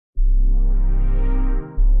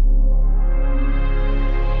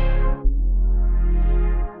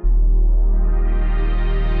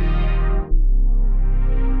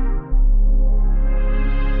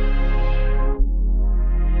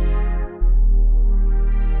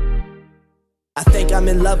like I'm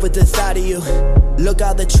in love with the thought of you. Look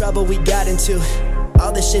all the trouble we got into,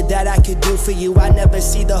 all the shit that I could do for you. I never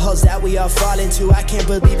see the holes that we all fall into. I can't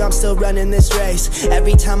believe I'm still running this race.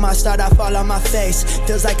 Every time I start I fall on my face.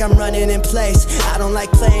 Feels like I'm running in place. I don't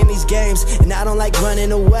like playing these games, and I don't like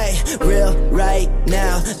running away. Real right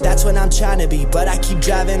now, that's what I'm trying to be, but I keep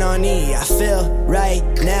driving on E. I feel right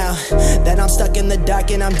now that I'm stuck in the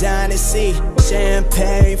dark and I'm dying to see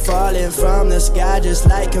champagne falling from the sky just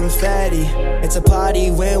like confetti. It's a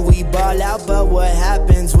party when we ball out, but what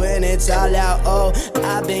happens when it's all out? Oh,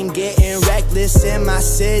 I've been getting reckless in my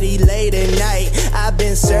city late at night. I've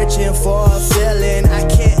been searching for a feeling I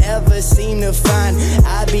can't ever seem to find.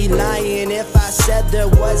 I'd be lying if I said there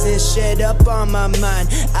wasn't shit up on my mind.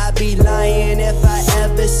 I'd be lying if I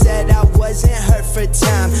ever said I wasn't hurt for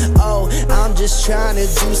time. Oh, I'm just trying to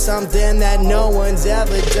do something that no one's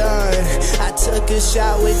ever done. I took a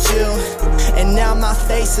shot with you, and now my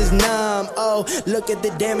face is numb. Oh, look at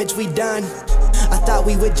the damage we done. I thought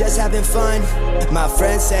we were just having fun. My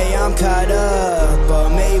friends say I'm caught up, or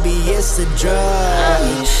maybe it's a drug. I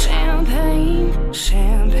need champagne,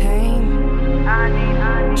 champagne. I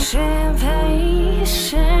need champagne,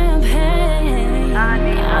 champagne.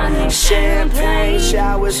 I need champagne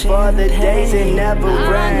showers for the days it never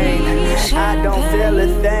rain. I don't feel a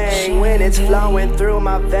thing when it's flowing through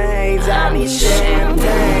my veins. I need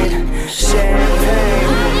champagne,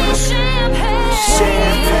 champagne,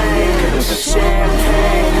 champagne,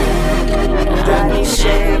 champagne. I need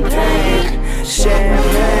champagne,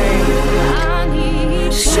 champagne,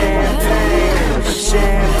 champagne,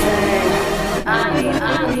 champagne.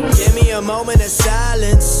 Give me a moment of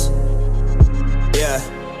silence. Yeah.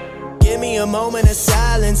 Give me a moment of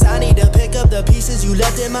silence. I need to pick up the pieces you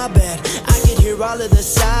left in my bed. I could hear all of the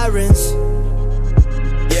sirens.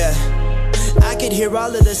 Yeah. I could hear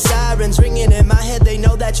all of the sirens ringing in my head. They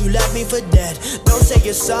know that you left me for dead. Don't say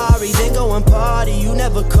you're sorry, then go and party. You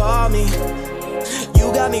never call me.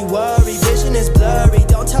 You got me worried, vision is blurry.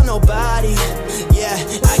 Don't tell nobody. Yeah,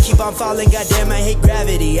 I keep on falling, goddamn I hate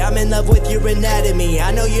gravity. I'm in love with your anatomy.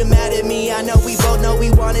 I know you're mad at me, I know we both know we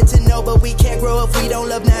wanted to know, but we can't grow if we don't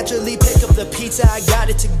love naturally. Pick up the pizza, I got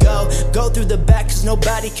it to go. Go through the back cause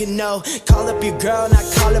nobody can know. Call up your girl and I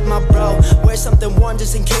call up my bro. Wear something warm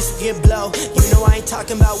just in case we get blow. You know I ain't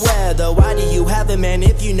talking about weather. Why do you have it, man,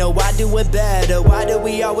 if you know I do it better? Why do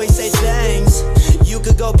we always say things? You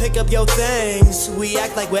could go pick up your things. We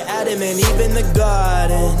act like we're Adam and Eve in the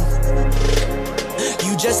garden.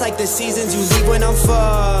 You just like the seasons, you leave when I'm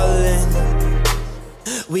falling.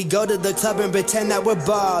 We go to the club and pretend that we're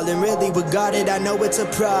ballin'. Really regard it, I know it's a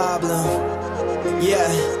problem. Yeah,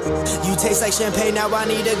 you taste like champagne, now I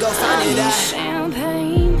need to go find it out.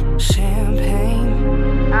 Champagne,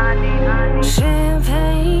 champagne. I need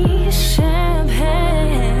champagne,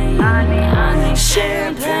 champagne. I need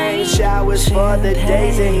champagne showers for the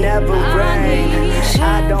days it never rain.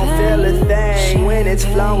 I don't feel a thing when it's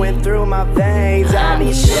flowing through my veins. I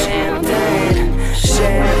need champagne,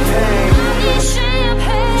 champagne.